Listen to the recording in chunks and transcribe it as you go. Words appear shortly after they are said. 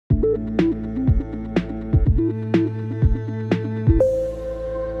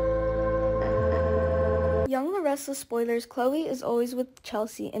Restless spoilers, Chloe is always with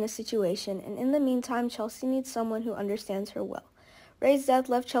Chelsea in a situation, and in the meantime, Chelsea needs someone who understands her well. Rey's death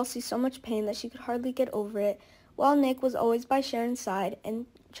left Chelsea so much pain that she could hardly get over it, while Nick was always by Sharon's side, and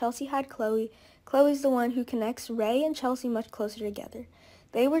Chelsea had Chloe. Chloe's the one who connects Rey and Chelsea much closer together.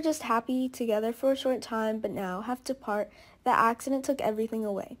 They were just happy together for a short time, but now have to part. The accident took everything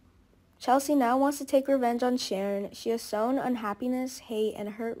away. Chelsea now wants to take revenge on Sharon. She has sown unhappiness, hate, and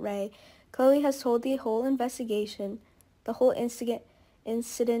hurt Rey. Chloe has told the whole incident.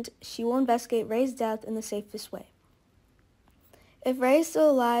 She will investigate Rey's death in the safest way. If Rey is still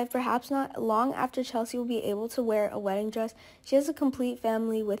alive, perhaps not long after Chelsea will be able to wear a wedding dress, she has a complete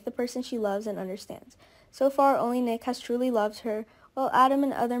family with the person she loves and understands. So far, only Nick has truly loved her, while Adam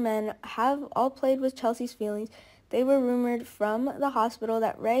and other men have all played with Chelsea's feelings. They were rumored from the hospital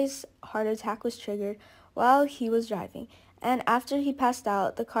that Rey's heart attack was triggered while he was driving, and after he passed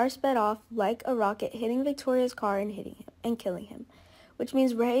out, the car sped off like a rocket, hitting Victoria's car and killing him, which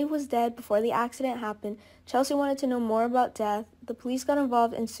means Rey was dead before the accident happened. Chelsea wanted to know more about death. The police got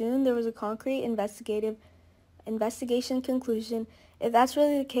involved, and soon there was a concrete investigation conclusion. If that's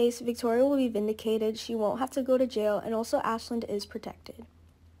really the case, Victoria will be vindicated. She won't have to go to jail, and also Ashland is protected.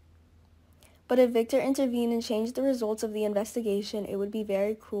 But if Victor intervened and changed the results of the investigation, it would be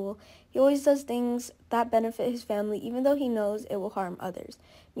very cruel. He always does things that benefit his family, even though he knows it will harm others.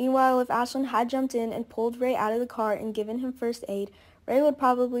 Meanwhile, if Ashland had jumped in and pulled Rey out of the car and given him first aid, Rey would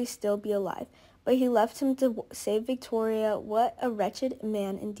probably still be alive. But he left him to save Victoria. What a wretched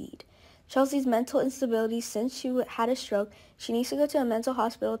man indeed. Chelsea's mental instability since she had a stroke. She needs to go to a mental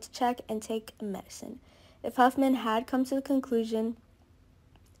hospital to check and take medicine. If Huffman had come to the conclusion,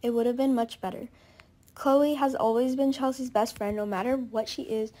 it would have been much better. Chloe has always been Chelsea's best friend, no matter what she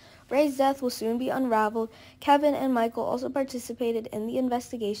is. Rey's death will soon be unraveled. Kevin and Michael also participated in the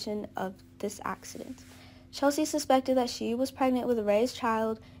investigation of this accident. Chelsea suspected that she was pregnant with Rey's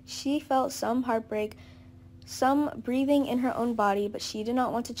child. She felt some heartbreak, some breathing in her own body, but she did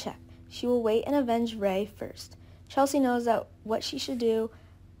not want to check. She will wait and avenge Rey first. Chelsea knows that what she should do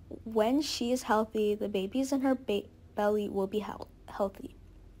when she is healthy, the babies in her belly will be healthy.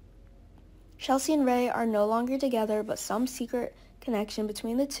 Chelsea and Rey are no longer together, but some secret connection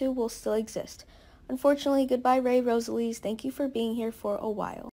between the two will still exist. Unfortunately, goodbye Rey Rosalie's. Thank you for being here for a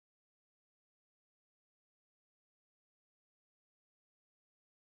while.